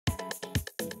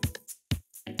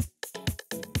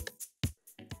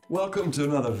Welcome to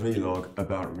another vlog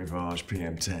about RIVAGE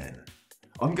PM10.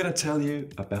 I'm going to tell you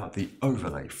about the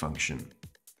overlay function.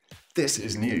 This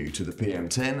is new to the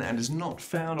PM10 and is not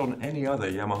found on any other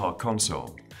Yamaha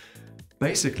console.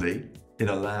 Basically, it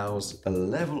allows a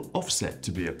level offset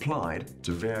to be applied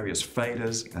to various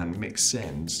faders and mix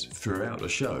sends throughout a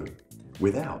show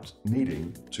without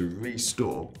needing to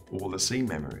restore all the scene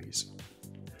memories.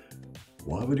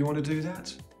 Why would you want to do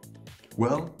that?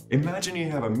 Well, imagine you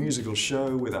have a musical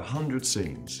show with 100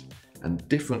 scenes and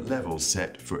different levels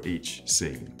set for each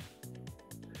scene.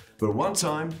 But one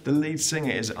time, the lead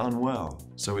singer is unwell,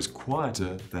 so it's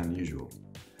quieter than usual.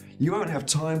 You won't have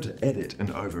time to edit and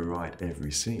overwrite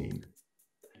every scene.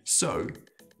 So,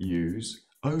 use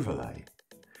overlay.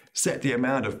 Set the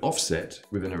amount of offset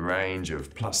within a range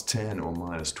of +10 or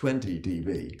 -20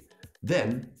 dB.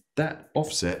 Then, that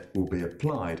offset will be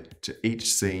applied to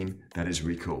each scene that is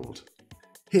recalled.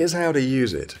 Here's how to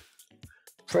use it.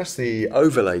 Press the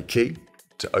overlay key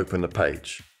to open the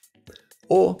page,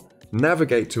 or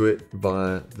navigate to it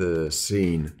via the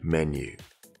scene menu.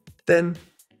 Then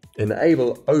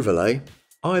enable overlay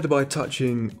either by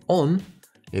touching on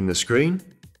in the screen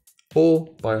or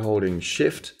by holding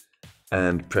Shift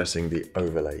and pressing the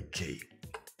overlay key.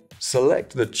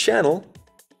 Select the channel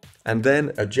and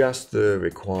then adjust the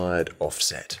required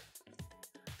offset.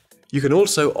 You can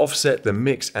also offset the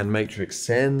mix and matrix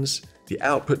sends, the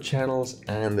output channels,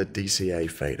 and the DCA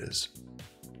faders.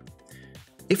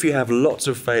 If you have lots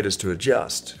of faders to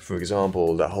adjust, for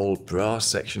example, the whole brass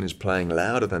section is playing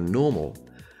louder than normal,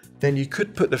 then you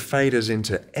could put the faders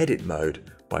into edit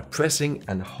mode by pressing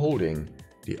and holding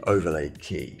the overlay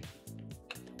key.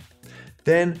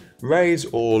 Then raise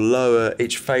or lower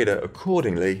each fader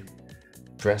accordingly.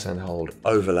 Press and hold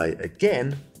overlay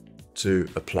again to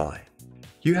apply.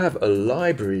 You have a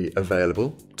library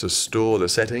available to store the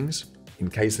settings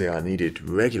in case they are needed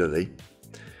regularly.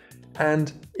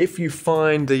 And if you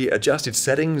find the adjusted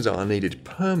settings are needed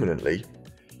permanently,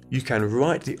 you can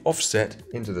write the offset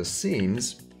into the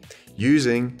scenes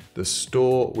using the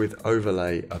Store with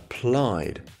Overlay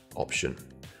Applied option.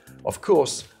 Of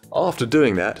course, after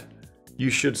doing that,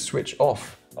 you should switch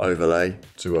off overlay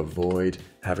to avoid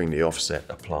having the offset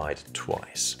applied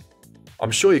twice. I'm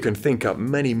sure you can think up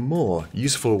many more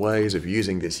useful ways of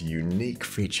using this unique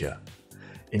feature.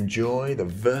 Enjoy the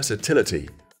versatility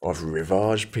of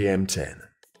RIVAGE PM10.